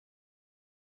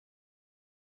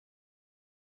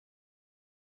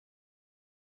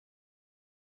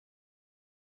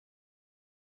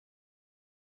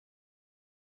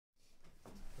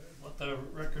the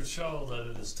records show that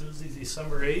it is Tuesday,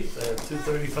 December 8th at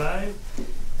 2:35,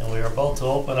 and we are about to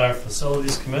open our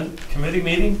Facilities Committee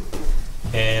meeting.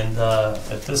 And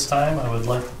at this time, I would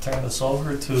like to turn this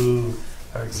over to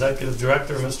our Executive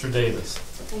Director, Mr. Davis.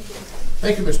 Thank you.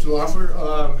 Thank you, Mr.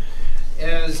 Loeffler.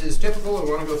 As is typical, I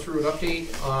want to go through an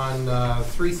update on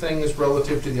three things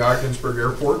relative to the Ogdensburg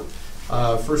Airport.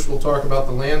 First, we'll talk about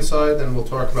the land side, then we'll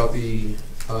talk about the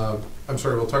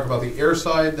we'll talk about the air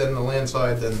side, then the land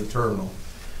side, then the terminal.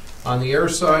 On the air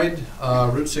side,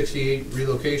 Route 68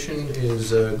 relocation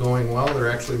is going well. They're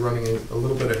actually running a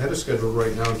little bit ahead of schedule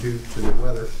right now due to the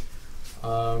weather.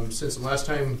 Since the last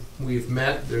time we've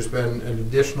met, there's been an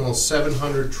additional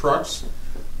 700 trucks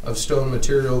of stone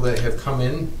material that have come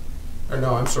in.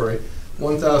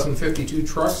 1,052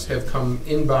 trucks have come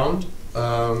inbound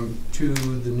to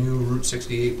the new Route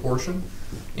 68 portion,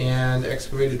 and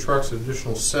excavated trucks, an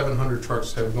additional 700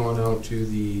 trucks have gone out to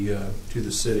the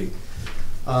city.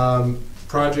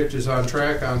 Project is on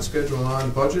track, on schedule, and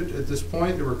on budget at this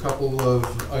point. There were a couple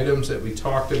of items that we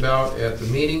talked about at the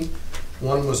meeting.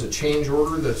 One was a change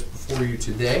order that's before you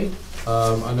today.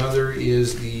 Another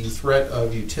is the threat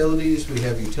of utilities. We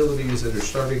have utilities that are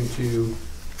starting to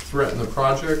threaten the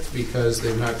project because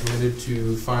they've not committed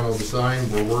to final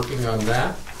design. We're working on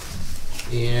that.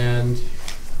 And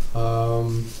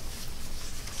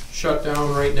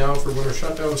shutdown right now for winter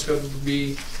shutdown is scheduled to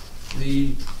be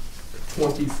the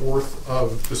 24th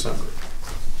of December.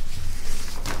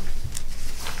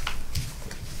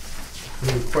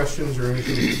 Any questions or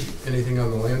anything on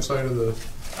the land side of the,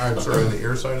 on the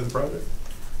air side of the project?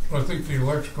 Well, I think the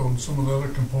electrical and some of the other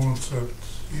components that,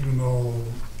 even though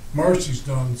Marcy's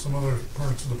done, some other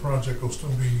parts of the project will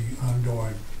still be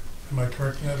ongoing. Am I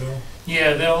correct in that, Bill?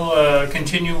 Yeah, they'll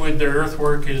continue with their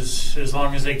earthwork as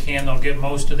long as they can. They'll get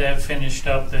most of that finished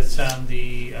up. That's on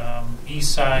the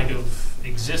east side of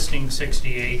existing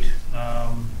 68.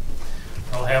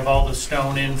 They'll have all the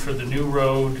stone in for the new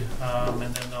road, and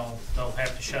then they'll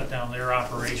have to shut down their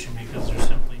operation because there's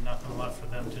simply nothing left for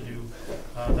them to do.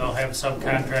 They'll have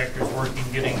subcontractors working,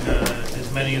 getting as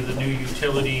many of the new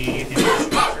utility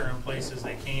infrastructure in place as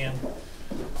they can.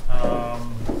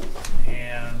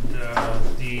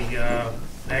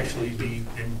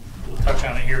 And we'll touch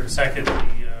on it here in a second,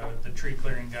 the tree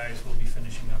clearing guys will be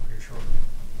finishing up here shortly.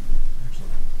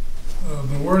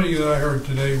 Excellent. The wording that I heard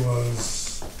today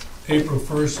was April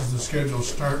 1st is the scheduled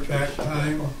start back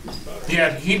time.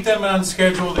 Yeah, to keep them on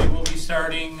schedule, they will be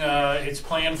starting. It's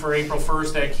planned for April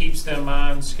 1st. That keeps them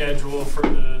on schedule for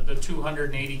the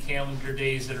 280 calendar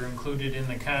days that are included in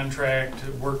the contract,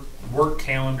 work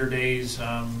calendar days,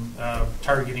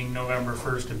 targeting November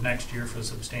 1st of next year for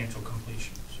substantial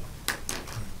completion.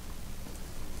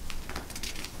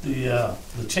 So.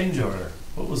 The change order,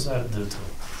 what was that due to?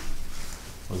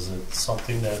 Was it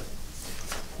something that...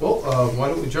 Well, why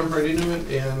don't we jump right into it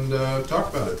and talk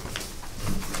about it.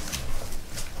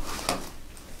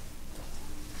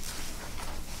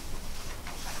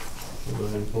 We'll go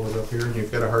ahead and pull it up here, and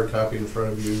you've got a hard copy in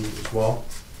front of you as well.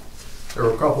 There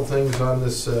are a couple things on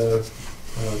this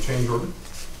change order.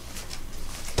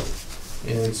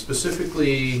 And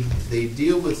specifically, they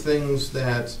deal with things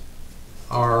that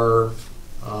are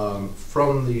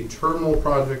from the terminal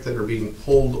project that are being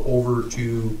pulled over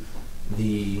to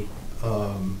the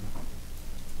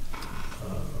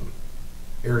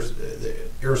air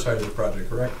side of the project,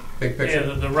 correct? Big picture?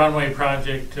 Yeah, the runway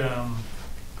project,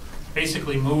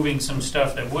 basically moving some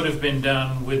stuff that would have been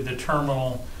done with the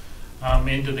terminal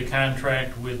into the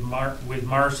contract with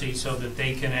Marcy so that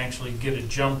they can actually get a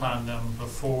jump on them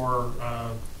before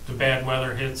the bad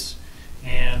weather hits.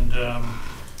 And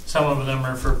some of them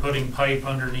are for putting pipe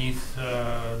underneath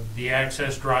the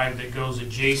access drive that goes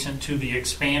adjacent to the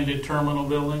expanded terminal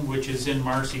building, which is in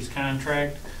Marcy's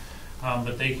contract.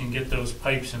 But they can get those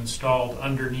pipes installed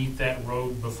underneath that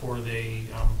road before they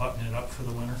button it up for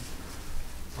the winter.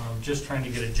 Just trying to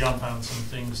get a jump on some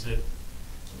things that,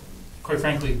 quite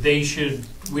frankly,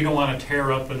 we don't want to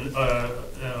tear up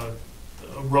a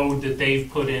road that they've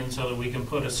put in so that we can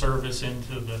put a service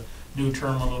into the new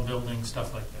terminal building,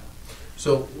 stuff like that.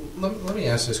 So let me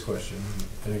ask this question,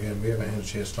 and again, we haven't had a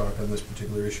chance to talk on this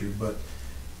particular issue, but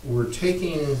we're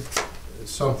taking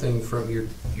something from,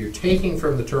 you're taking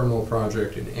from the terminal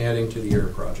project and adding to the air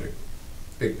project.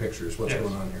 Big picture is what's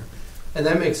going on here. And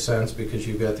that makes sense because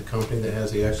you've got the company that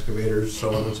has the excavators,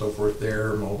 so on and so forth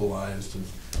there, mobilized and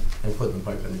putting the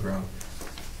pipe in the ground.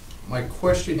 My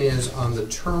question is, on the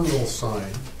terminal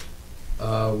side,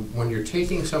 when you're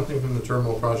taking something from the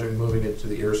terminal project and moving it to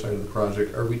the air side of the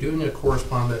project, are we doing a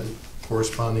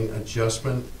corresponding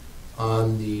adjustment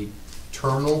on the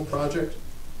terminal project?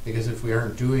 Because if we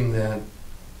aren't doing that,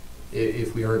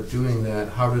 if we aren't doing that,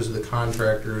 how does the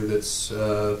contractor that's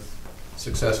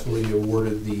successfully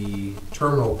awarded the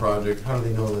terminal project, how do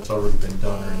they know that's already been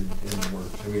done or in the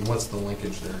works? I mean, what's the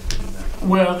linkage there to that?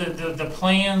 Well, the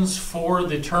plans for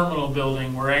the terminal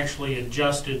building were actually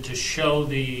adjusted to show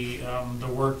the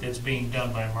work that's being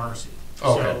done by Marcy.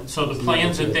 Okay. So the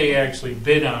plans that they actually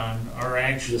bid on are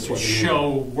actually show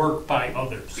work by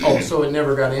others. Oh, so it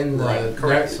never got in the... Right,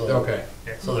 correct. Okay.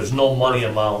 Yeah. So there's no money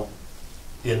amount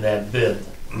in that bid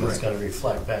that's Right. going to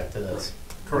reflect back to this.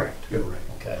 Correct.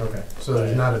 Okay. Okay, so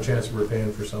there's not a chance we're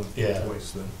paying for something Yeah.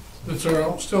 twice then? It's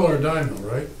still our dime though,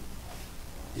 right?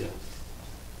 Yeah.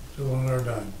 Still on our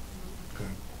dime.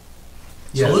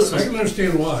 So this I is, can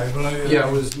understand why, but Yeah,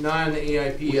 it was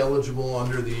non-AIP eligible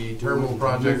under the terminal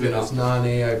project, and it's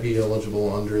non-AIP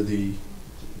eligible under the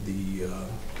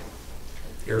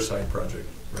airside project.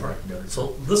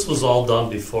 so this was all done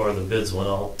before the bids went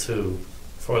out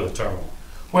for the terminal.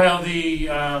 Well, the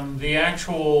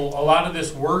actual, a lot of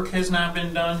this work has not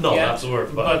been done No, yet. that's the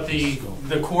work, But the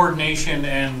coordination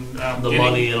and The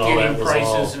money and all that getting was prices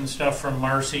all- and stuff from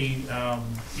Marcy,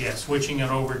 switching it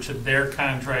over to their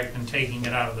contract and taking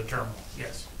it out of the terminal,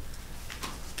 yes.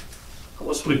 How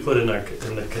much did we put in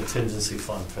the contingency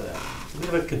fund for that? Did we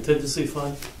have a contingency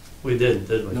fund? We didn't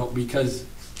we? No, because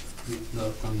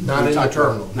Not in the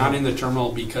terminal. Not in the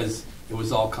terminal because it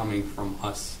was all coming from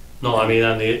us. No, I mean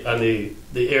on the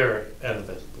air end of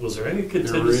it. Was there any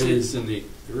contingency?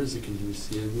 There is a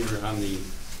contingency in there on the.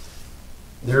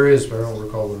 There is, but I don't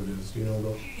recall what it is. Do you know,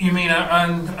 Bill? You mean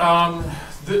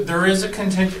there is a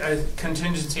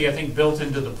contingency, I think, built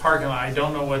into the parking lot. I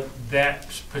don't know what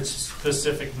that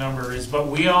specific number is, but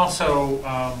we also,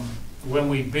 when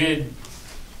we bid,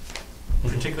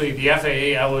 particularly the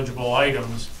FAA eligible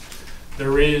items,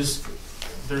 there's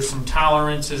some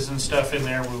tolerances and stuff in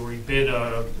there where we bid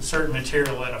a certain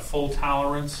material at a full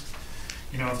tolerance.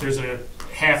 You know, if there's a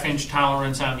half-inch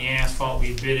tolerance on the asphalt,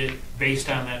 we bid it based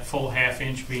on that full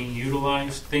half-inch being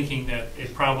utilized, thinking that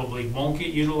it probably won't get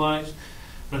utilized.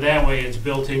 But that way it's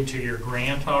built into your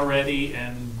grant already,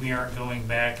 and we aren't going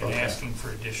back and asking for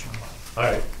additional money. All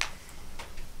right.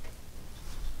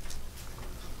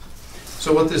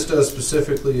 So what this does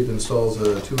specifically, it installs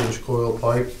a 2-inch coil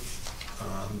pipe.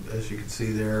 As you can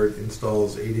see there, it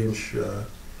installs 8-inch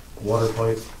water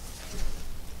pipe.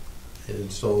 It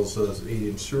installs an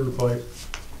 8-inch sewer pipe,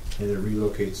 and it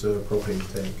relocates a propane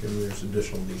tank. And there's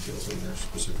additional details in there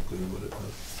specifically what it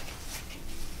does.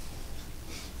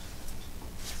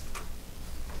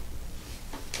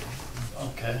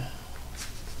 Okay.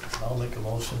 I'll make a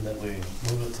motion that we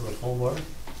move it to the full board.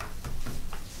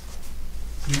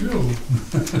 you do.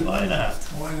 Why not?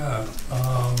 Why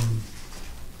not?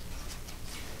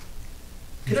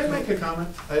 Could I make a comment?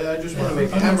 I just want to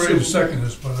make I'm not ready to absolute- second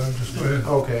this, but I'm just go ahead.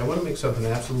 Okay, I want to make something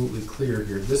absolutely clear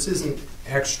here. This isn't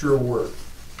extra work.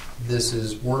 This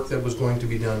is work that was going to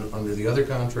be done under the other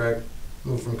contract,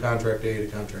 moved from contract A to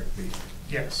contract B.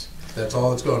 Yes. That's all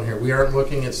that's going here. We aren't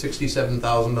looking at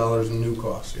 $67,000 in new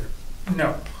costs here.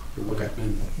 No. It would have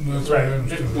been. That's what I Right.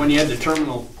 understood. When you had the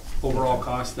terminal overall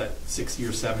cost, that 60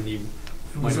 or 70 It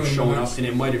might was have on the shown next- up, and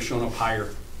it might have shown up higher.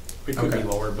 It could Okay. be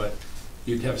lower, but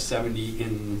you'd have 70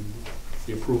 in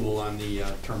the approval on the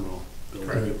terminal building.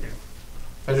 Correct.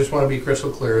 I just want to be crystal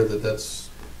clear that that's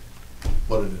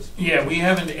what it is. Yeah, we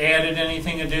haven't added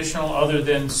anything additional other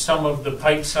than some of the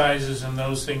pipe sizes and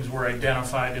those things were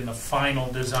identified in the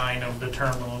final design of the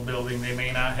terminal building. They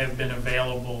may not have been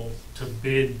available to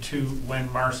bid to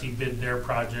when Marcy bid their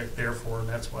project, therefore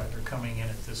that's why they're coming in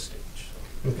at this stage.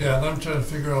 Yeah, and I'm trying to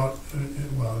figure out,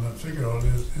 well, not figure out,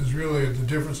 is really the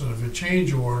difference of a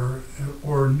change order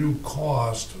or a new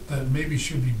cost that maybe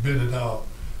should be bidded out.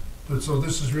 But so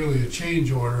this is really a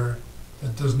change order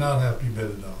that does not have to be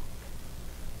bidded out.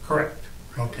 Correct.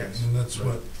 Okay, and that's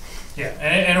what, Yeah,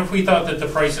 and if we thought that the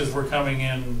prices were coming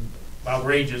in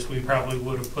outrageous, we probably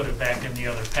would have put it back in the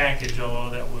other package, although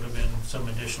that would have been some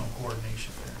additional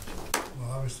coordination there.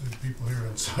 well, obviously the people here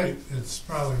on site, it's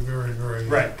probably very, very,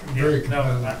 Right. very Yeah. No,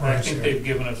 competitive I price think here. they've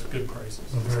given us good prices.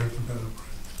 A very competitive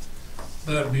price.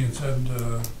 That being said,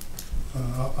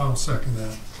 I'll second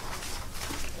that.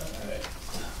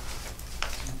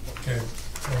 Okay,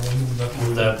 so we'll move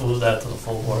that. Move that to the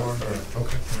full board.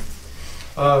 Okay.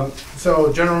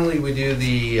 So generally we do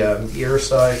the air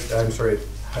side, I'm sorry,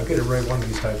 I'll get it right one of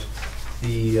these times.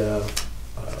 The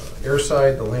air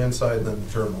side, the land side, and then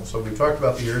the terminal. So we talked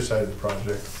about the air side of the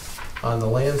project. On the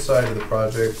land side of the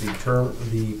project,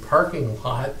 the parking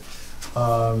lot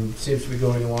seems to be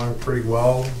going along pretty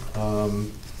well.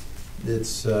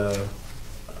 It's the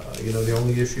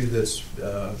only issue that's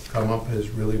come up has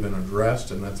really been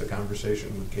addressed, and that's a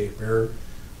conversation with Cape Air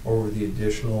over the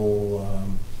additional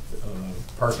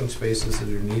parking spaces that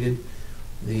are needed.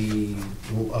 The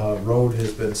road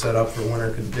has been set up for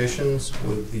winter conditions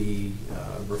with the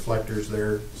reflectors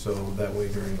there, so that way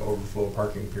during overflow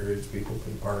parking periods, people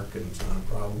can park and it's not a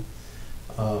problem.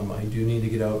 I do need to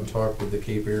get out and talk with the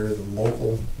Cape Air, the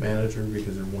local manager,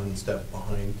 because they're one step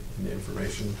behind in the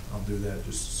information. I'll do that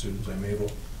just as soon as I'm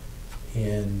able.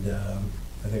 And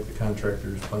I think the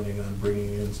contractor is planning on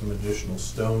bringing in some additional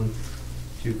stone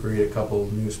to create a couple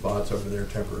of new spots over there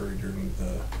temporary during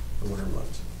the winter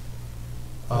months.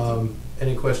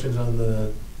 Any questions on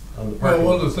the Well, parking?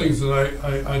 one of the things that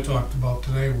I talked about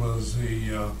today was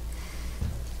the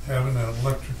having an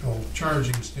electrical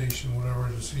charging station, whatever,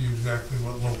 to see exactly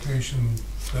what location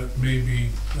that may be,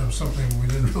 that was something we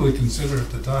didn't really consider at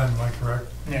the time, am I correct?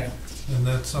 Yeah. And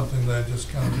that's something that I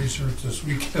just kind of researched this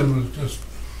weekend, was just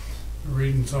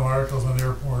reading some articles on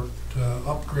airport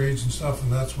upgrades and stuff,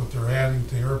 and that's what they're adding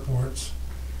to airports.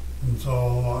 And so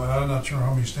I'm not sure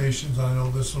how many stations. I know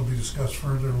this will be discussed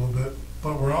further a little bit,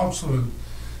 but we're also in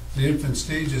the infant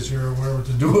stages here, where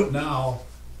to do it now.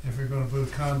 If you're going to put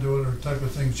a conduit or type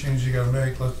of thing change you got to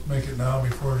make, let's make it now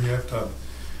before you have to.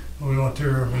 We don't want to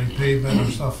tear up any pavement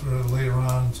or stuff later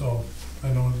on. So I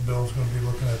know Bill's going to be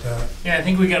looking at that. Yeah, I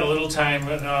think we got a little time,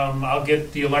 but I'll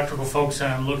get the electrical folks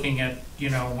on looking at,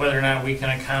 whether or not we can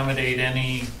accommodate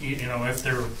any,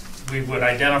 if we would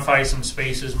identify some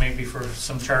spaces maybe for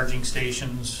some charging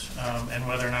stations, and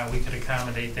whether or not we could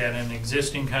accommodate that in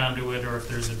existing conduit, or if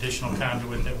there's additional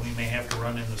conduit that we may have to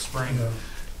run in the spring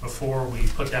before we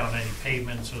put down any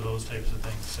pavements or those types of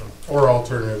things. So, or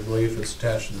alternatively, if it's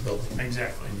attached to the building.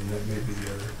 exactly. I mean, that may be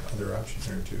the other option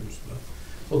there too. So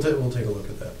we'll take a look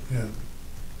at that. Yeah.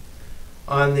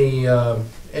 On the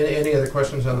any other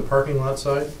questions on the parking lot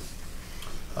side?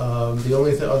 The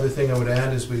only other thing I would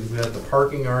add is we've got the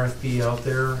parking RFP out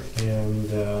there,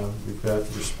 and we've got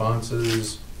the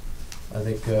responses. I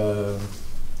think the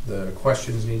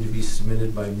questions need to be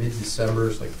submitted by mid-December,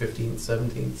 it's like 15th,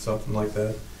 17th, something like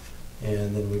that.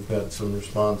 And then we've got some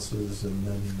responses, and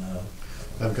then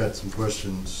I've got some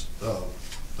questions.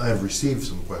 I have received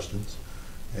some questions,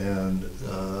 and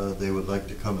they would like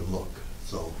to come and look.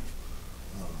 So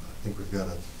I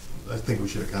think we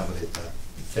should accommodate that.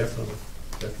 definitely.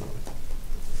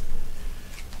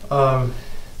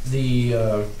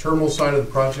 The terminal side of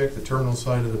the project. The terminal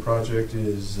side of the project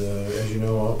is, as you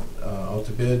know, out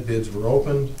to bid. Bids were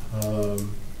opened.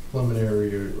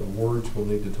 Preliminary awards, we'll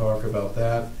need to talk about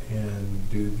that and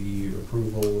do the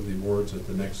approval of the awards at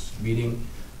the next meeting.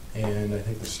 And I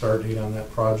think the start date on that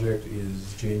project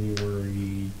is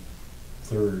January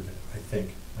 3rd, I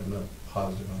think. I'm not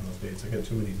positive on those dates. I got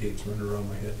too many dates running around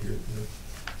my head here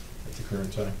at the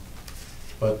current time.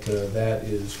 But that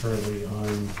is currently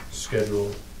on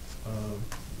schedule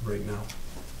right now.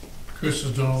 Chris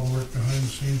has done all the work behind the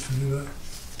scenes to do that.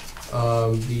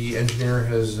 The engineer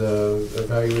has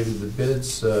evaluated the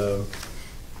bids,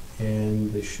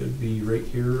 and they should be right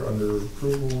here under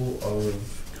approval of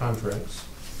contracts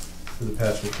for the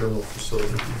passenger terminal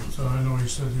facility. So I know he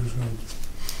said he was going to.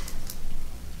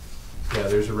 Yeah,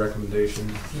 there's a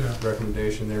recommendation Yeah. there,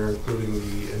 including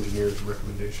the engineer's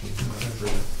recommendation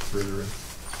further in.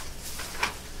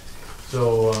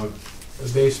 So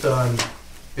based on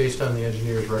the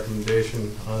engineer's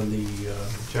recommendation on the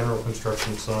general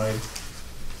construction side,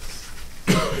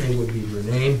 it would be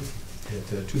Renee at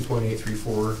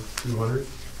 2.834,200.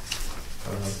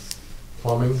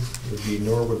 Plumbing would be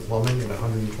Norwood Plumbing at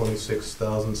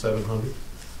 126,700.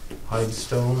 Hyde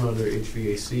Stone under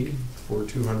HVAC for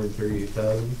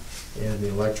 238,000, and the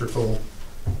electrical,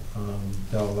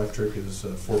 Dow Electric is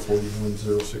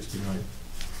 441,069.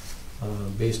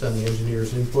 Based on the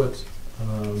engineer's input,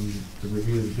 the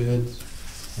review of the bids,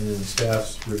 and then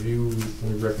staff's review,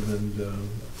 we recommend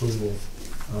approval,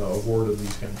 award of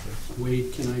these contracts.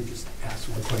 Wade, can I just ask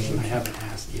one question I haven't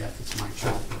asked yet? It's my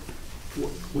job.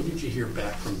 What did you hear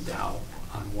back from Dow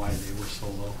on why they were so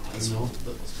low?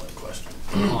 That was my question.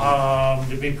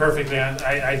 To be perfectly honest,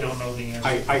 I don't know the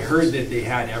answer. I heard that they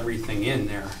had everything in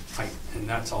there, and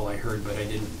that's all I heard, but I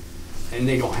didn't, and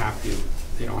they don't have to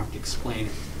explain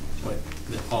it, but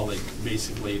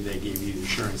basically they gave you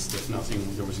assurance that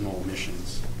there was no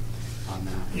omissions on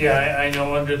that. Yeah, I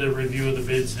know under the review of the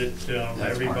bids that That's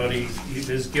everybody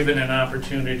is given an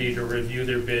opportunity to review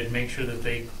their bid, make sure that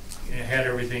they had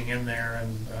everything in there,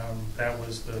 and that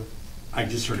was the I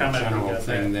just heard a comment we general got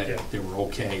thing back, that yeah. they were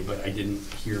okay, but I didn't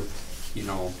hear,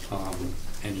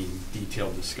 any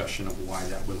detailed discussion of why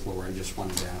that was lower. I just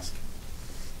wanted to ask.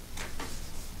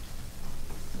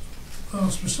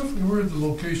 Specifically, where are the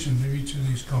locations of each of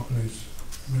these companies?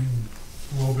 I mean,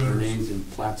 a little Their bit. names in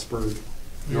Plattsburgh,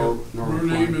 Your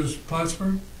name is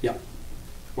Plattsburgh?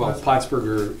 Well, Plattsburgh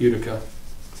or Utica.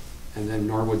 And then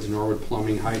Norwood's Norwood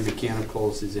Plumbing. Hyde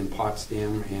Mechanicals is in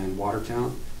Potsdam and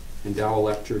Watertown. And Dow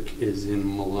Electric is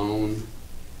in Malone.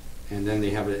 And then they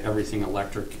have everything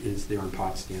electric is there in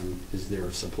Potsdam, is their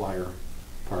supplier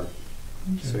part.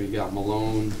 So you got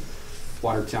Malone,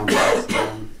 Watertown,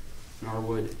 Potsdam,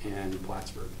 Norwood, and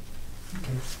Plattsburgh.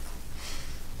 Okay.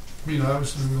 I mean,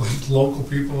 obviously, we like local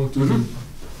people to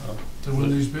win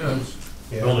these bids.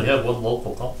 We only have one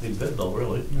local company bid though,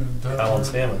 really.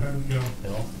 Collins Hammond. Yeah. You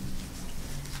know,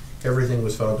 Everything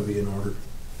was found to be in order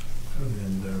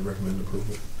and recommend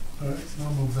approval. All right,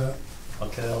 I'll move that.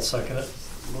 okay, I'll second it.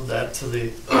 Move that to the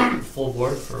full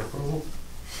board for approval.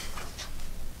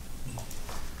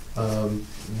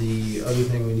 The other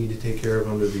thing we need to take care of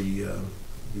under the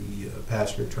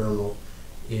passenger terminal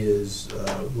is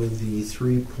with the is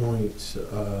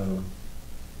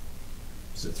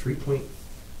it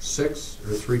 3.6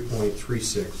 or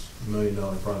 $3.36 million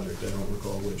project? I don't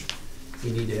recall which.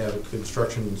 We need to have a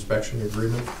construction inspection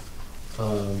agreement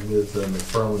with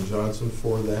McFarland Johnson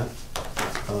for that.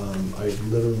 I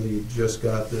literally just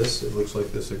got this. It looks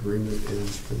like this agreement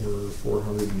is for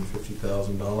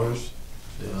 $450,000.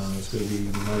 It's going to be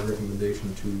my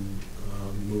recommendation to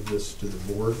move this to the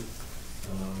board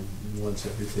once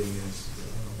everything has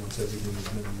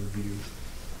been reviewed.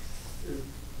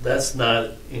 That's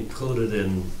not included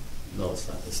in, no, it's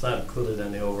not. It's not included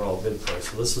in the overall bid price.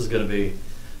 So this is going to be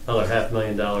another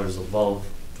 $500,000 above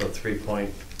the 3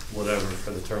 point whatever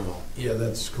for the terminal. Yeah,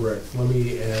 that's correct. Let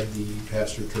me add the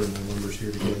passenger terminal numbers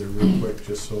here together real quick,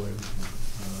 just so I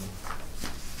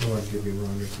don't want to give you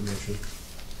wrong information.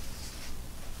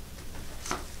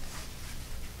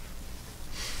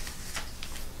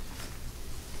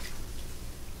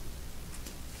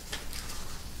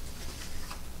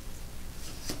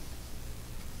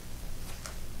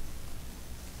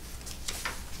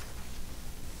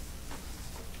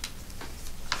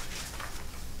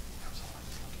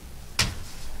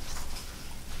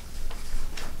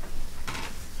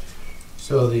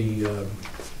 So the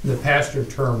passenger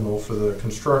terminal for the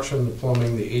construction, the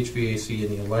plumbing, the HVAC,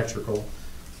 and the electrical,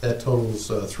 that totals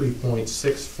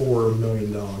 $3.64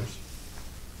 million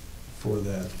for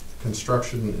that.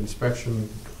 Construction inspection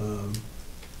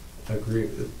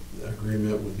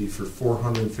agreement would be for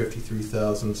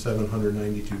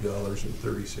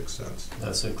 $453,792.36.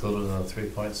 That's included in the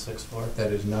 3.64?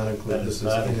 That is not included. This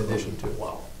is in addition to.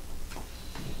 Wow.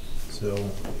 So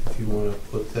if you want to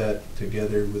put that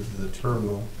together with the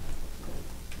terminal.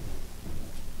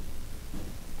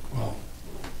 Wow.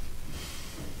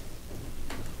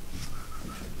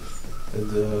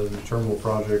 The terminal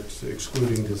project,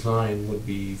 excluding design, would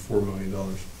be $4 million,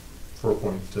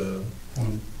 4.1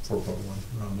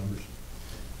 round numbers.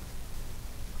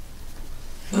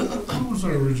 What was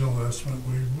our original estimate?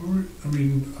 I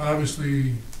mean,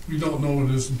 obviously, we don't know what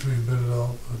it is until you bid it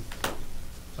out,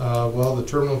 but Well, the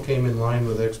terminal came in line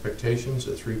with expectations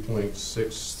at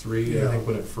 3.63. Yeah. I think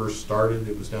when it first started,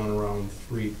 it was down around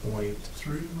 3.2,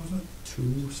 3, was it?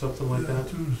 something like Yeah, that.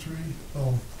 2 to 3.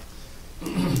 Oh. I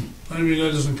mean,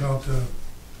 that doesn't count the.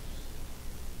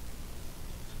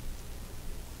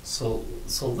 So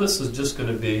this is just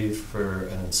going to be for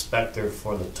an inspector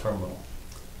for the terminal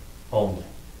only.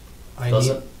 I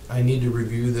need to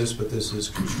review this, but this is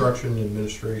construction,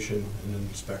 administration, and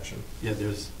inspection. Yeah,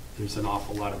 there's an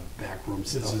awful lot of backroom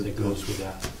stuff It's that goes with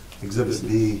that. Exhibit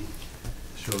B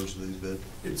shows the bid.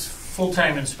 It's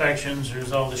full-time inspections,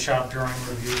 there's all the shop drawing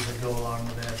reviews that go along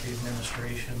with that, the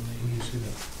administration, When you see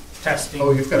that. the testing,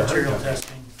 Oh, you've got a hard material copy.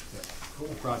 testing.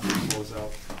 Project close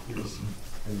out. Here's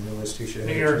And no ST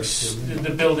New York's,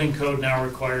 the building code now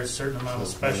requires a certain amount of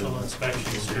special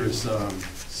inspections. There's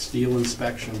steel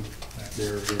inspection,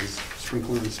 there is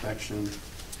sprinkler inspection,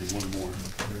 and one more.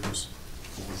 There it is.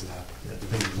 What was that?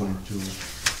 Page 22.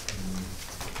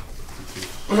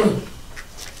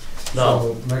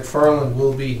 No, So McFarland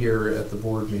will be here at the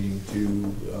board meeting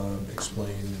to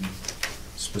explain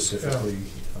specifically.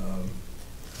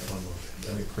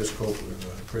 I think Chris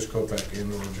Kopak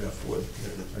and or Jeff Wood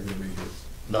are going to be here.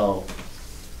 no.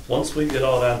 Once we get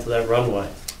out onto that runway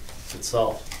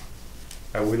itself,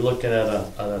 are we looking at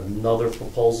another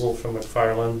proposal from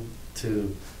McFarland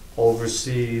to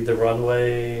oversee the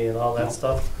runway and all that No.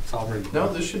 stuff? It's already.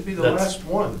 No, this should be the That's- last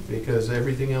one, because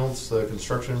everything else, the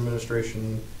construction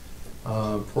administration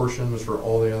portions for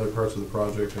all the other parts of the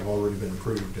project have already been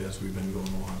approved as we've been going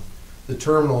along. The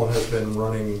terminal has been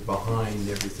running behind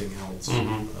everything else,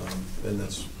 Mhm. and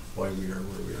that's why we are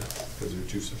where we are, because they're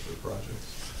two separate projects.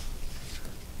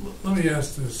 Let me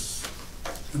ask this.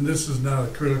 and this is not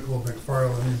a critical of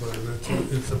McFarland, but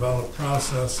it's about a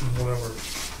process and whatever.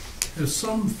 Is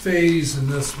some phase in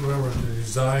this, whatever, the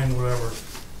design, whatever,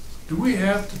 do we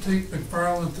have to take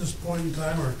McFarland at this point in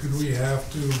time, or could we have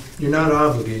to? You're not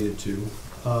obligated to.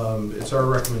 It's our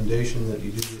recommendation that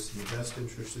you do this in the best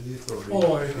interest of the authority.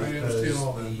 Oh, I understand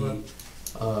all that,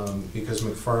 but. Because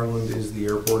McFarland is the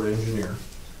airport engineer.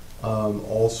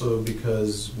 Also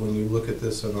because when you look at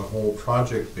this on a whole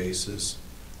project basis,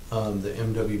 the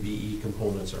MWBE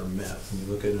components are met when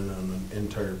you look at it on an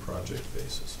entire project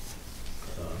basis.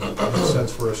 It makes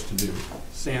sense for us to do.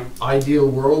 Sam? Ideal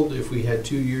world, if we had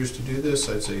 2 years to do this,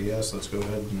 I'd say yes, let's go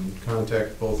ahead and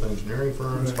contact both engineering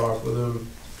firms, Right. talk with them,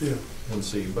 Yeah. and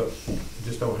see, but we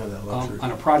just don't have that luxury.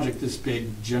 On a project this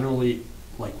big, generally,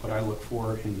 like what I look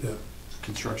for in Yeah.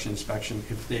 construction inspection,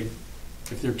 if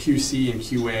their QC and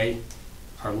QA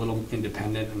are a little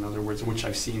independent, in other words, which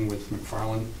I've seen with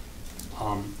McFarland,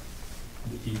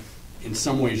 in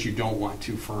some ways you don't want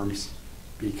two firms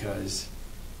because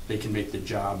they can make the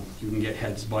job, you can get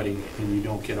heads butting and you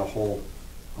don't get a whole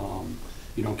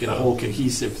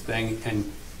cohesive thing, and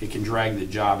it can drag the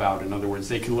job out. In other words,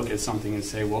 they can look at something and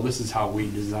say, well, this is how we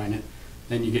design it.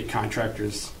 Then you get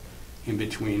contractors in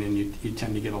between and you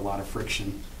tend to get a lot of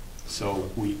friction. So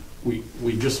we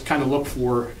just kind of look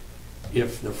for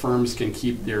if the firms can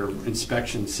keep their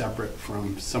inspections separate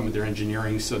from some of their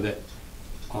engineering so that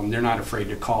they're not afraid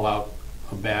to call out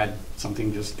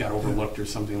something just got overlooked or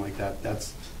something like that.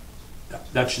 That's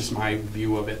just my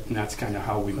view of it, and that's kind of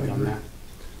how we've done that.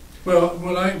 Well,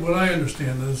 what I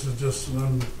understand this is just, and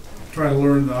I'm trying to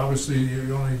learn, obviously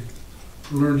you only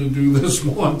learn to do this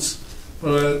once,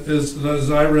 but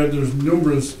as I read, there's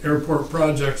numerous airport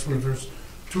projects where there's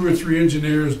 2 or 3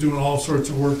 engineers doing all sorts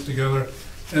of work together,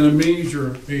 and a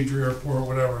major airport,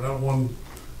 whatever, not one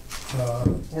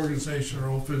organization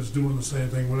or outfit is doing the same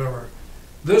thing, whatever.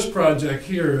 This project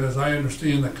here, as I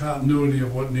understand the continuity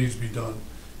of what needs to be done,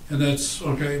 and that's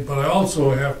okay, but I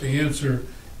also have to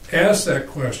ask that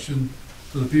question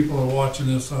to the people who are watching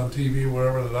this on TV,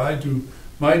 whatever, that I do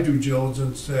my due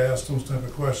diligence to ask those type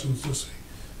of questions to see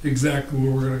exactly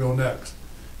where we're going to go next.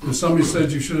 If somebody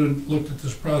said you should have looked at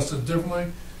this process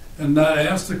differently and not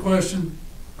asked the question,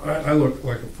 I look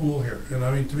like a fool here. And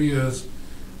I mean, to me,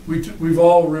 we've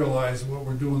all realized what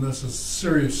we're doing. This is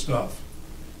serious stuff,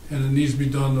 and it needs to be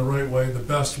done the right way, the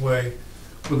best way,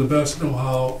 with the best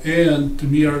know-how, and to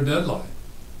meet our deadline.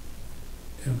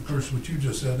 And of course, what you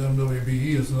just said,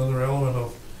 MWBE is another element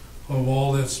of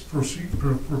all this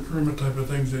procurement type of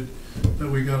things that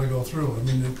we got to go through. I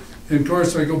mean, and of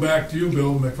course, I go back to you,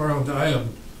 Bill McFarland. I have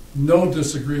no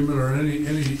disagreement or any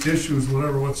issues,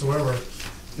 whatever whatsoever,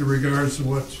 in regards to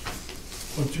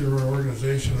what your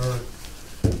organization or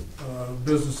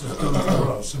business has done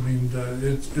for us. I mean,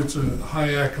 it's a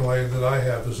high accolade that I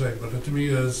have to say, but to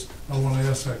me I want to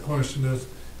ask that question: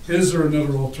 is there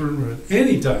another alternative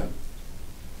anytime?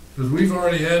 Because we've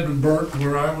already been burnt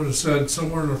where I would have said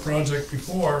somewhere in a project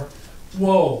before,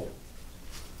 whoa,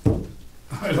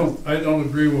 I don't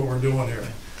agree what we're doing here.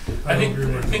 I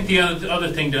think the other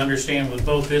thing to understand with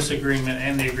both this agreement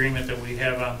and the agreement that we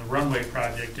have on the runway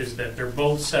project is that they're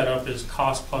both set up as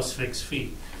cost plus fixed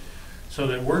fee, so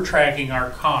that we're tracking our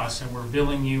costs and we're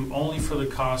billing you only for the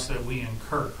costs that we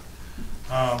incur.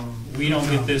 We don't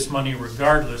get this money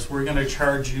regardless. We're going to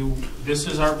charge you. This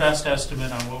is our best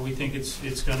estimate on what we think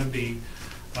it's going to be.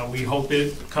 We hope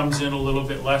it comes in a little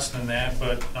bit less than that,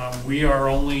 but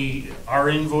our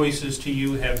invoices to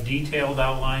you have detailed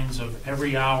outlines of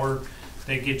every hour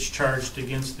that gets charged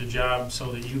against the job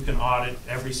so that you can audit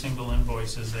every single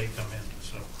invoice as they come in.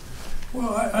 So,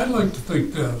 well, I'd like to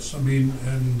think this. I mean,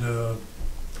 and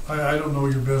I don't know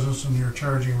your business and your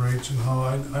charging rates and how.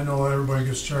 I know everybody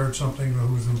gets charged something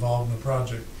who's involved in the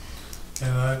project.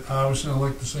 And I obviously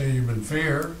like to say you've been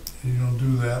fair, and you don't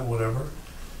do that, whatever.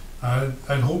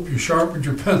 I'd hope you sharpened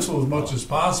your pencil as much as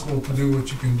possible to do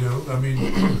what you can do. I mean,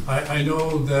 I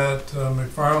know that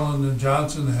McFarland and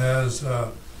Johnson has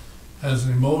an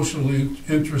emotional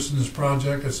interest in this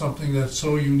project. It's something that's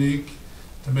so unique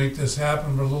to make this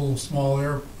happen for a little small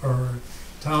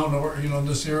town or in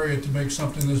this area to make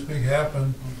something this big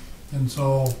happen. And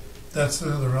so that's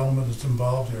the other element that's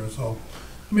involved here. So,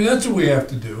 I mean, that's what we have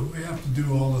to do. We have to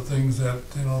do all the things that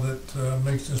that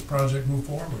makes this project move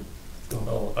forward.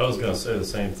 Well, I was going to say the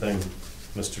same thing,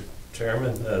 Mr.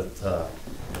 Chairman, that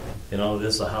it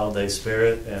is a holiday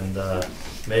spirit, and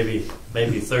maybe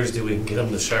Thursday we can get them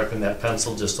to sharpen that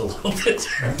pencil just a little bit.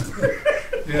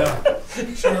 Yeah,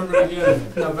 sharpen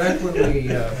again. Now, back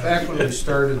when we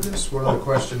started this, one of the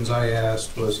questions I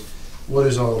asked was, what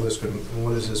is all this going?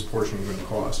 What is this portion going to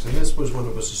cost? And this was when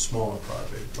it was a smaller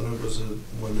project.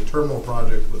 When the terminal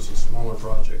project was a smaller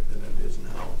project than it is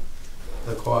now.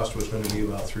 The cost was going to be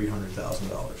about $300,000.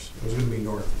 It was going to be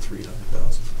north of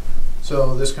 $300,000.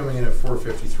 So this coming in at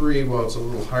 $453, well, it's a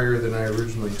little higher than I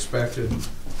originally expected.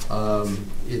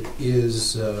 It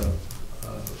is, it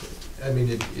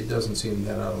doesn't seem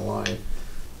that out of line.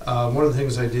 One of the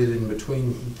things I did in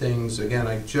between things, again,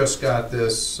 I just got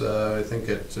this, I think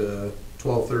at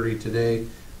 12:30 today,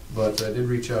 but I did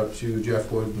reach out to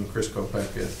Jeff Wood and Chris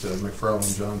Kopek at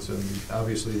McFarland Johnson.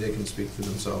 Obviously, they can speak for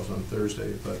themselves on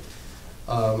Thursday, but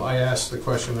I asked the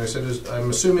question, I said, I'm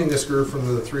assuming this grew from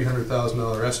the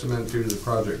 $300,000 estimate due to the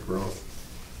project growth.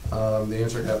 The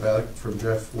answer I got back from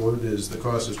Jeff Wood is the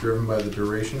cost is driven by the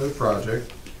duration of the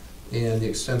project and the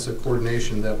extensive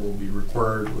coordination that will be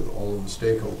required with all of the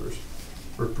stakeholders.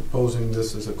 We're proposing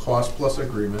this as a cost-plus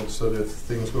agreement, so that if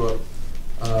things go up,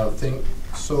 let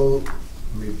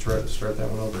me try to start that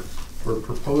one over. We're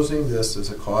proposing this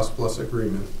as a cost-plus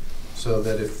agreement, so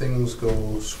that if things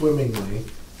go swimmingly,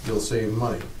 you'll save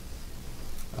money.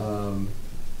 And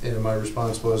my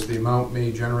response was, the amount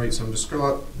may generate some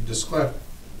discussion.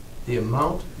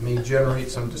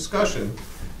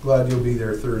 Glad you'll be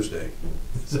there Thursday.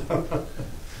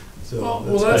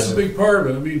 Well, that's a big part of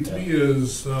it. I mean, to me,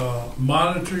 is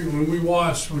monitoring. When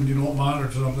you don't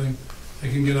monitor something,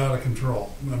 it can get out of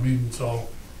control. I mean, so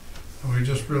we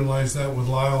just realized that with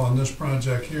Lyle on this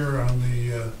project here on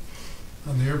the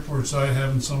airport side,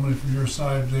 having somebody from your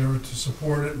side there to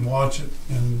support it and watch it.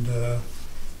 And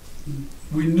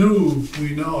we know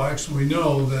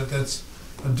that that's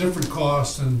a different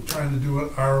cost than trying to do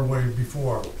it our way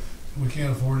before. We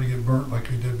can't afford to get burnt like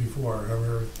we did before.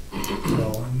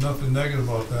 So, nothing negative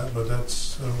about that, but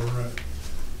that's where we're at.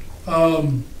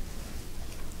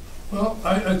 Well,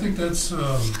 I think that's.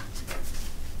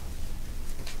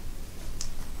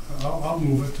 I'll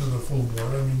move it to the full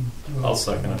board. I mean, I'll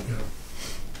second it. Yeah.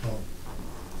 So,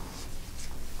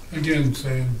 again,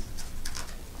 saying,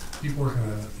 keep working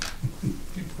at it.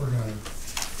 Keep working at it.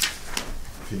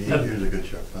 If you need, here's a good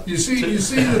check. You see the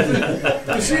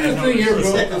thing here,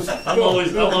 Bill. I'm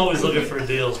always looking for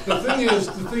deals. The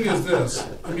thing is this.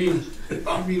 I mean,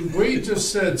 Wade just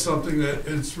said something that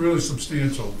it's really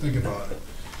substantial. Think about it.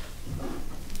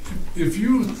 If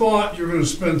you thought you were going to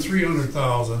spend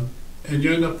 $300,000 and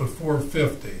you end up at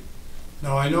 $450,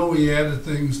 now I know we added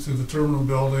things to the terminal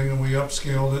building and we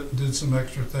upscaled it and did some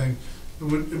extra things,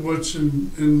 which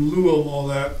in lieu of all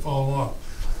that fall off.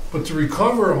 But to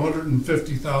recover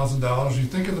 $150,000, you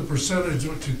think of the percentage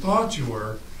what you thought you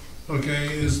were,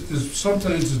 okay, is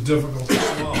sometimes is difficult to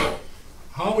swallow.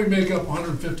 How we make up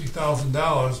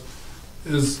 $150,000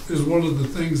 is one of the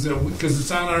things that because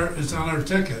it's on our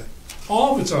ticket.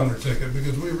 All of it's on our ticket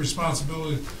because we have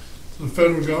responsibility to the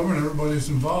federal government. Everybody's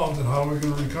involved in how we're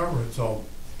going to recover it. So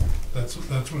that's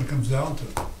what it comes down to.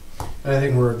 And I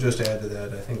think we're, just to add to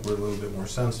that, I think we're a little bit more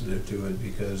sensitive to it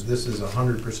because this is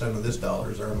 100% of this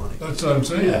dollar is our money. That's what I'm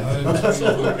saying.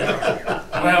 Yeah.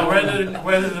 Well,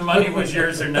 whether the money was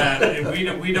yours or not,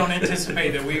 we don't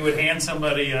anticipate that we would hand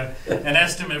somebody an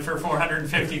estimate for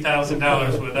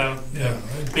 $450,000 without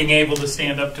being able to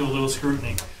stand up to a little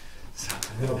scrutiny. So.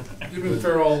 You've been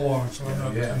fair all along, so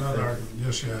I'm not arguing.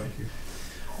 Yes, you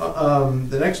have.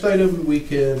 The next item we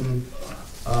can.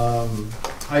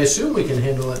 I assume we can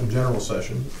handle it in general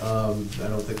session. I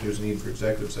don't think there's a need for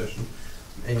executive session.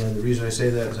 And the reason I say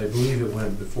that is I believe it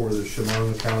went before the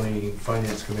Chemung County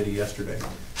Finance Committee yesterday.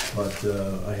 But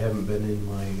I haven't been in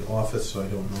my office, so I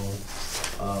don't know.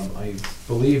 I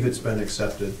believe it's been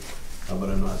accepted, but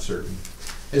I'm not certain.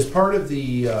 As part of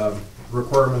the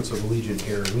requirements of Allegiant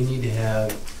Air, we need to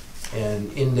have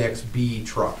an Index B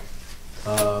truck.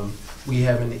 We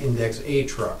have an Index A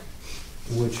truck,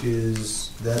 which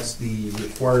that's the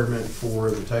requirement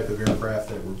for the type of aircraft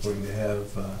that we're going to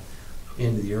have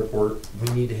into the airport. We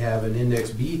need to have an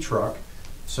Index B truck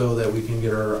so that we can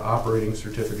get our operating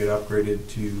certificate upgraded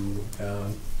to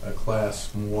a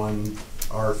Class 1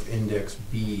 ARF Index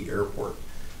B airport.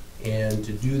 And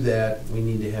to do that, we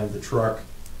need to have the truck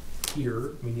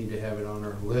here, we need to have it on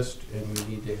our list, and we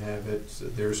need to have it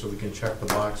there so we can check the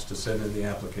box to send in the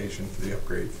application for the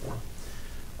upgrade form.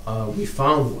 We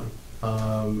found one.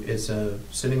 It's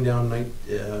sitting down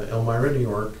Elmira, New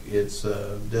York. Its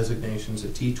designation's a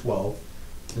T12,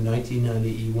 the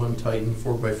 1990 E1 Titan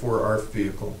 4x4 ARF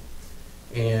vehicle.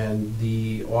 And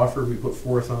the offer we put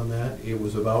forth on that, it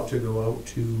was about to go out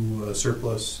to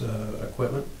surplus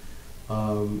equipment.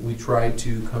 We tried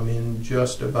to come in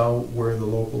just about where the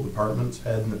local departments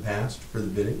had in the past for the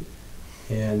bidding,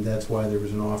 and that's why there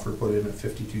was an offer put in at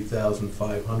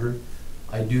 $52,500.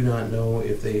 I do not know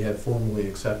if they have formally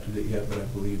accepted it yet, but I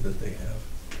believe that they have.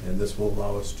 And this will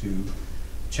allow us to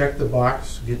check the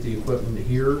box, get the equipment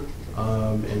here,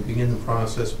 and begin the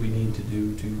process we need to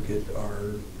do to get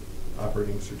our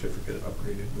operating certificate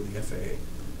upgraded with the FAA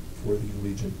for the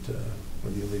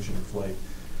Allegiant flight.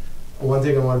 One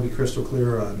thing I want to be crystal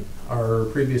clear on, our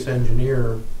previous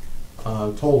engineer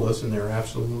told us, and they're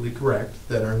absolutely correct,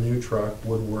 that our new truck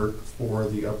would work for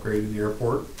the upgrade of the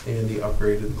airport and the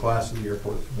upgrade of the class of the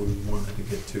airport that we wanted to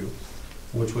get to,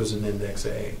 which was an Index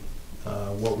A.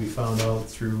 What we found out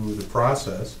through the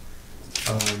process,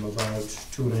 about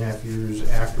 2.5 years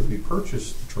after we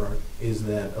purchased the truck, is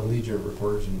that Allegiant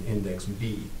requires an Index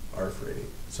B ARF rating.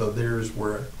 So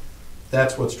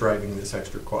that's what's driving this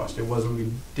extra cost. It wasn't,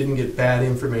 we didn't get bad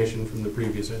information from the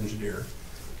previous engineer.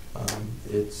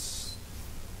 It's,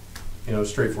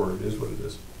 straightforward. It is what it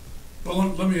is. Well,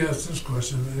 let me ask this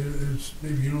question. It's,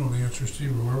 maybe you don't know the answer,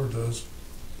 Steve, or whoever does.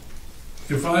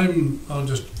 If I'll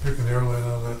just pick an airline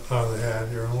out of the hat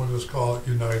here, and we'll just call it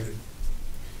United.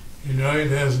 United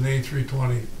has an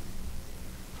A320.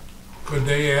 Could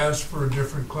they ask for a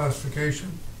different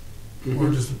classification? Or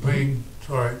just a plain,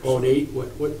 sorry. Oh, an 8,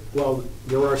 well,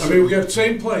 there are I mean, we got the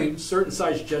same planes. certain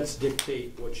size jets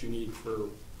dictate what you need for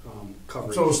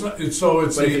coverage. So it's not, it's But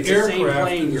if the it's the same aircraft,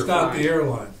 plane, it's you're not fine. the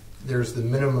airline. There's the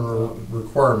minimum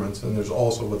requirements, and there's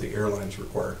also what the airlines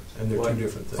require, and they're What? two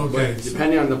different things. Okay. But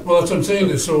depending on the, Well, that's what I'm saying,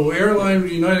 is so airline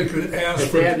United could ask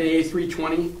if for, they had an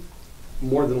A320,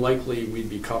 more than likely we'd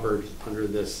be covered under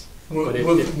this. but it-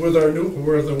 with our new,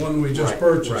 with the one we just Right,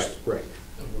 purchased. Right.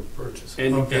 We're purchasing.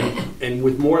 And, Okay. and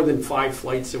with more than 5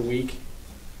 flights a week,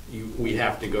 we'd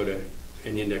have to go to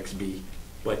an Index B.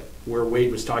 But where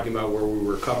Wade was talking about where we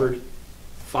were covered,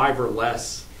 5 or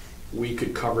less, we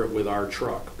could cover it with our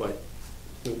truck. But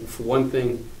for one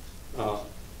thing,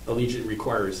 Allegiant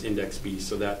requires Index B,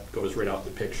 so that goes right out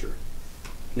the picture.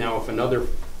 Now, if another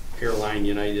airline,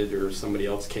 United or somebody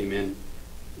else came in,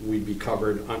 we'd be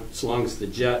covered as long as the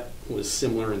jet was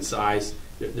similar in size.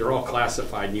 They're all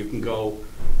classified, and you can go,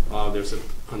 on the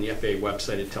FAA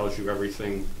website, it tells you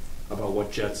everything about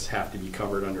what jets have to be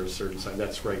covered under a certain size.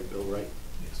 That's right, Bill, right?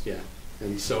 Yes. Yeah.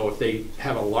 And so if they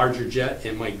have a larger jet,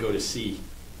 it might go to C.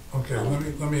 Okay,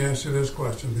 let me ask you this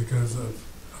question, because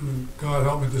God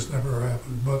help me, this never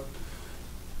happened, but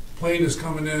plane is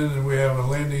coming in and we have a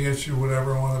landing issue,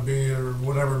 whatever it want to be, or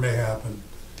whatever may happen.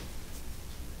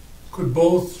 Could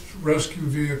both rescue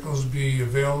vehicles be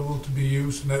available to be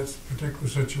used in that particular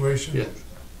situation? Yeah.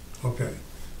 Okay,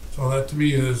 so that to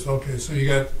me is, okay, so you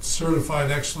got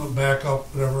certified excellent backup,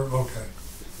 whatever, okay.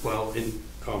 Well, in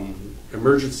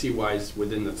emergency-wise,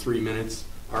 within the 3 minutes,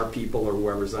 our people or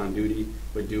whoever's on duty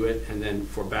would do it. And then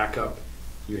for backup,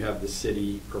 you have the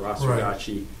city or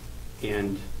Oswegatchie.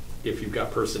 And if you've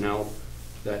got personnel,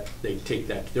 that they take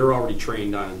that. They're already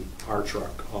trained on our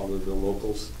truck, all of the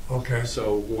locals. Okay,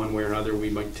 So one way or another,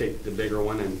 we might take the bigger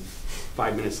one, and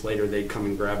 5 minutes later, they'd come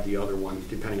and grab the other one,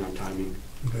 depending on timing.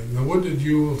 okay. Now, what did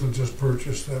you just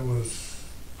purchase that was,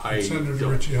 Senator don't-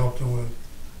 Ritchie helped him with?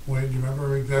 Wade, do you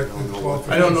remember exactly I don't the know.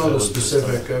 qualifications? I don't know the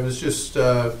specific. I was just,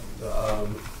 I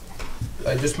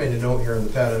just made a note here in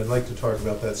the pad. I'd like to talk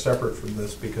about that separate from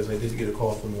this, because I did get a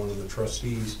call from one of the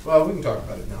trustees. Well, we can talk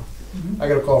about it now. I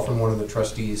got a call from one of the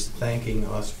trustees thanking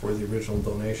us for the original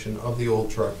donation of the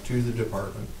old truck to the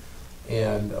department,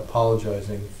 and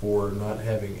apologizing for not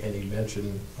having any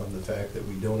mention of the fact that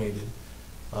we donated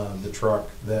the truck,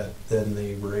 that then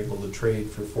they were able to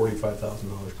trade for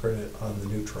 $45,000 credit on the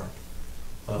new truck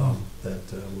that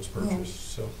was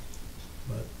purchased. So,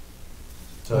 but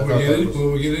so I Will thought that was-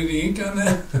 will we get any ink on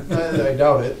that? I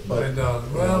doubt it, but I doubt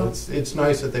it. you know, Well, it's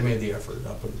nice that they made the effort.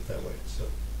 I'll put it that way. So.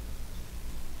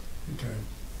 okay.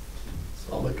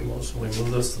 So I'll make a motion, we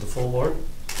move this to the full board.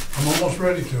 I'm almost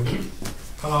ready to.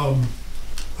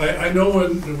 I know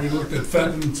when we looked at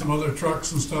Fenton and some other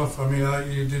trucks and stuff, I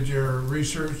mean, you did your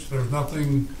research, there's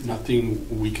nothing,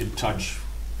 Nothing we could touch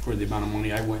for the amount of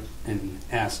money. I went and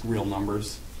asked real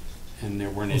numbers, and there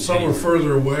weren't any. some were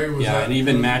further away, was Yeah, that? and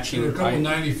even matching, there were a couple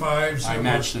I 95s. I that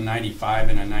matched a 95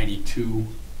 and a 92,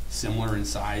 similar in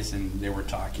size, and they were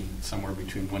talking somewhere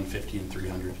between 150 and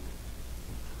 300.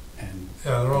 And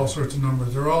Yeah, there are all sorts of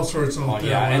numbers, there are all sorts of. oh,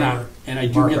 yeah, and I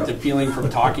do get Markup. the feeling from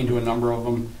talking to a number of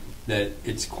them that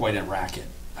it's quite a racket.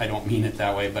 I don't mean it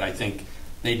that way, but I think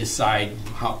they decide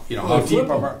how, Well, how they deep flip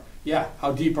are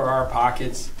how deep are our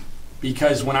pockets?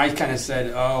 Because when I kind of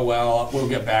said, oh well, we'll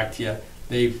get back to you,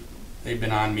 they've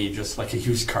been on me just like a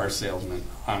used car salesman,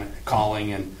 on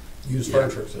calling and Used Yeah. fire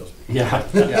truck sales.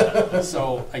 yeah.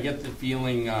 So I get the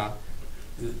feeling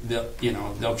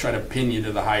they'll try to pin you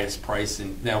to the highest price,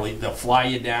 and they'll fly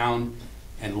you down,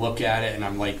 and look at it, and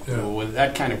I'm like, Yeah. well, with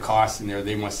that kind of cost in there,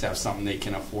 they must have something they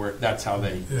can afford. That's how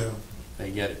they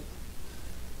get it.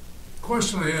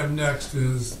 Question I have next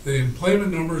is the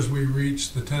employment numbers we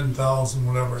reached, the 10,000,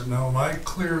 whatever. Now, am I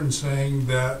clear in saying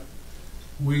that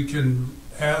we can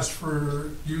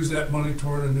use that money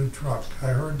toward a new truck? I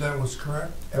heard that was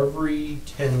correct. Every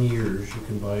 10 years, you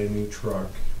can buy a new truck.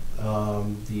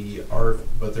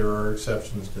 But there are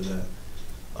exceptions to that.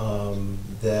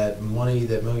 That money,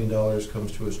 that $1 million,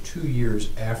 comes to us 2 years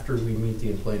after we meet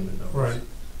the employment numbers. Right.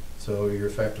 So you're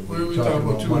effectively What are we talking talking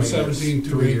about, about money that's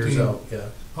 217, 3 years 218? out. Yeah.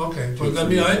 Okay, but I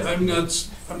mean, I'm not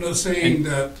saying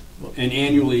that. And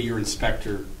annually, your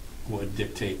inspector would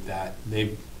dictate that.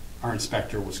 Our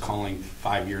inspector was calling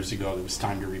 5 years ago, it was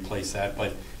time to replace that,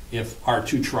 but if our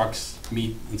 2 trucks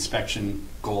meet inspection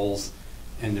goals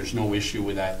and there's no issue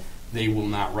with that, they will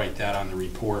not write that on the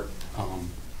report.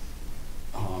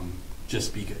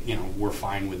 Just because, we're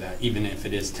fine with that, even if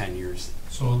it is 10 years.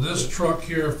 So this truck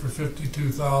here for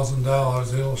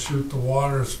 $52,000, it'll shoot the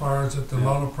water as far as at the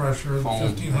amount of pressure, Foam.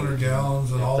 1,500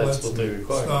 gallons and all that That's what they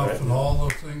require, stuff, right? and all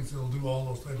those things. It'll do all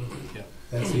those type of things. Yeah.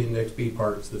 That's the Index B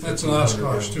parts. The That's an 1,500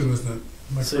 Oshkosh pounds. too, isn't it?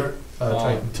 Am I See, correct?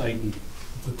 Titan. Titan.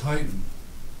 The Titan.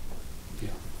 Yeah.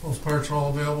 Those parts are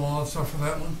all available, all that stuff for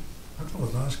that one? I thought it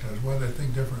was Oshkosh. Why did I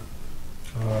think different?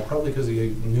 Probably because the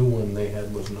new one they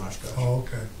had was an Oshkosh. Oh,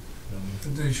 okay. Are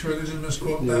they sure they didn't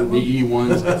misquote The that one?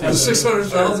 E1s, I think.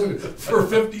 600,000 for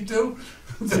 52?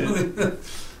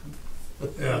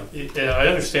 Yeah. Yeah, I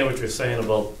understand what you're saying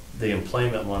about the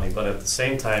employment money, but at the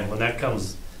same time, when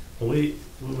we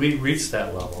reach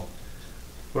that level,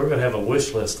 we're gonna have a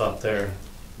wish list up there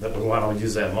that we wanna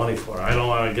use that money for. I don't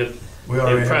wanna get We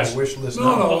already have impression. a wish list No,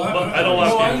 now. no, I don't want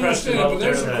no, the I impression understand, out but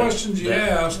there's there the that- questions you that-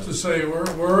 asked to say,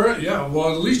 yeah,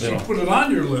 well, at least you Yeah. put it on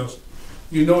your list.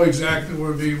 You know exactly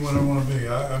where to be, when I want to be.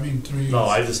 I mean, to me, No,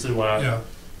 I it's- just didn't want. yeah.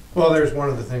 Well, there's one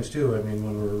of the things too. I mean,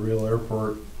 when we're a real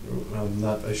airport,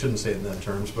 I shouldn't say it in that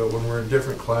terms, but when we're a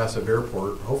different class of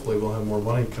airport, hopefully we'll have more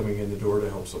money coming in the door to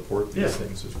help support these Yeah.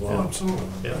 things as Oh, well. absolutely,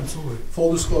 Yeah. absolutely.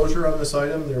 Full disclosure on this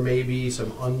item, there may be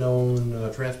some unknown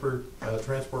transport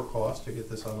costs to get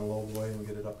this on a low boy and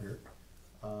get it up here.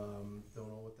 Don't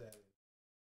know what that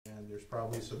is. And there's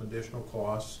probably some additional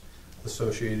costs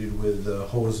associated with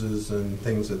hoses and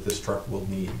things that this truck will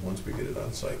need once we get it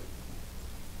on site.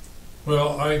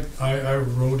 Well, I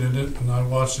rode in it and I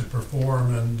watched it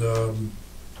perform, and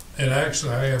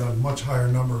actually I had a much higher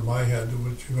number in my head than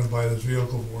what you're going to buy this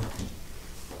vehicle for.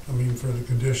 I mean, for the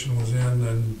condition it was in,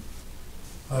 and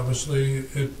obviously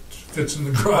it fits in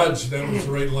the garage. That was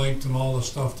the right length and all the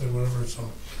stuff that whatever. So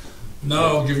now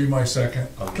I'll give you my second.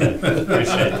 Okay,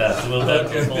 appreciate that. We'll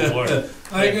definitely full board.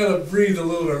 I gotta breathe a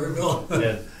little bit, Bill.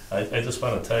 Yeah, I just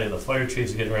want to tell you, the fire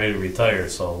chief's getting ready to retire,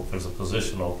 so there's a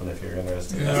position open if you're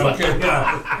interested. Yeah, okay,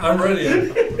 yeah, I'm ready. I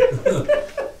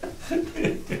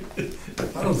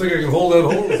don't think I can hold that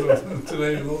hose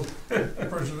today. The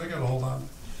person they gotta hold on.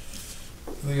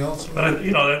 Anything else? But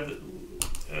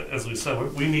as we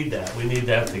said, we need that. We need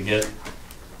that to get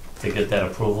that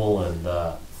approval, and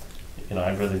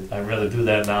I'd rather do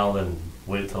that now than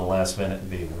wait till the last minute and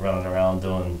be running around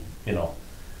doing,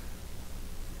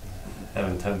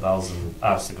 having 10,000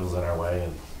 obstacles in our way.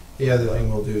 And The other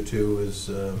thing we'll do too is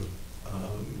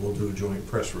we'll do a joint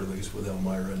press release with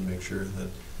Elmira and make sure that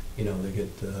they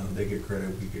get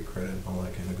credit, we get credit, all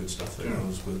that kind of good stuff that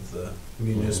goes with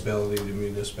municipality to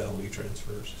municipality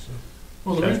transfers. So.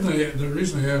 Well, the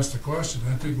reason I asked the question,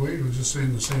 I think Wade was just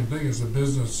saying the same thing. As the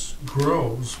business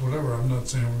grows, whatever. I'm not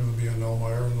saying we're going to be on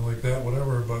Elmira and like that,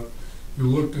 whatever. But you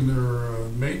looked in their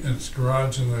maintenance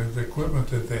garage and the equipment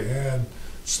that they had,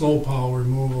 snow plow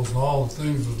removals and all the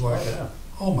things was like,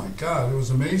 oh my God, it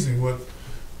was amazing what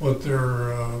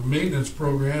their maintenance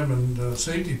program and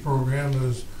safety program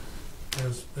is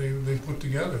as they put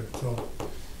together. So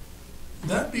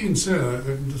that being said,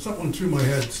 something went through my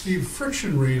head. Steve,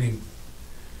 friction rating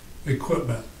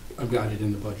equipment. I've got it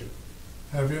in the budget.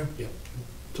 Have you?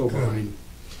 It's over Good. 9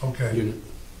 Okay. unit.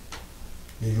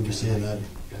 You'll be seeing that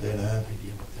day and a half.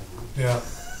 Idea about that. Yeah.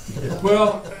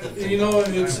 Well,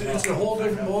 it's a whole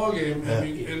different ballgame. I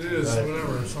mean, it is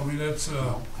whatever. So I mean, that's.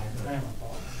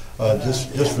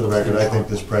 Just for the record, I think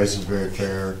this price is very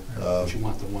fair. But you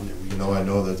want the one that we. I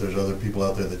know that there's other people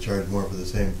out there that charge more for the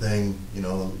same thing,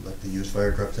 like the used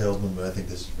fire truck salesman, but I think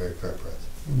this is a very fair price.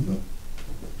 Mm-hmm.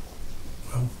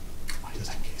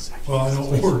 Well, I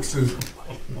know it works.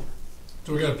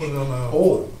 So we got to put it on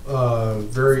the.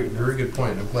 Very, very good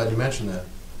point. I'm glad you mentioned that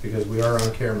because we are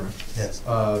on camera. Yes.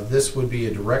 This would be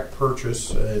a direct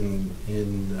purchase in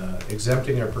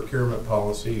exempting our procurement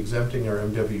policy, exempting our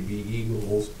MWBE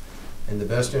goals. in the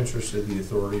best interest of the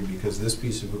authority, because this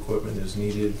piece of equipment is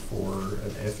needed for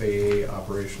an FAA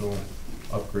operational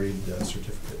upgrade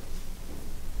certificate.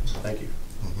 Thank you.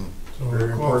 Mhm. So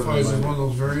Very it qualifies as important one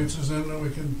of those variances then that we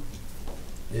can,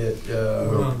 It,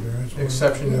 non-variance.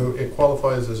 exception to, it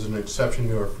qualifies as an exception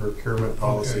to our procurement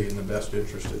policy Okay. in the best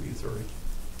interest of the authority.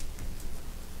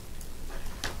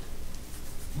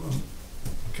 Well,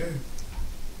 okay,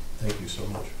 Thank you so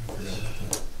much. I forgot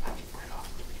about that.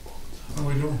 how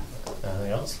we doing?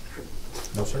 Anything else?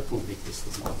 No, sir. We'll make this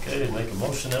the Okay, make a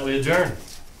motion that we adjourn.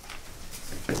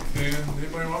 And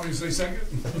anybody want me to say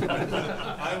second?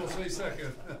 I will say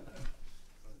second.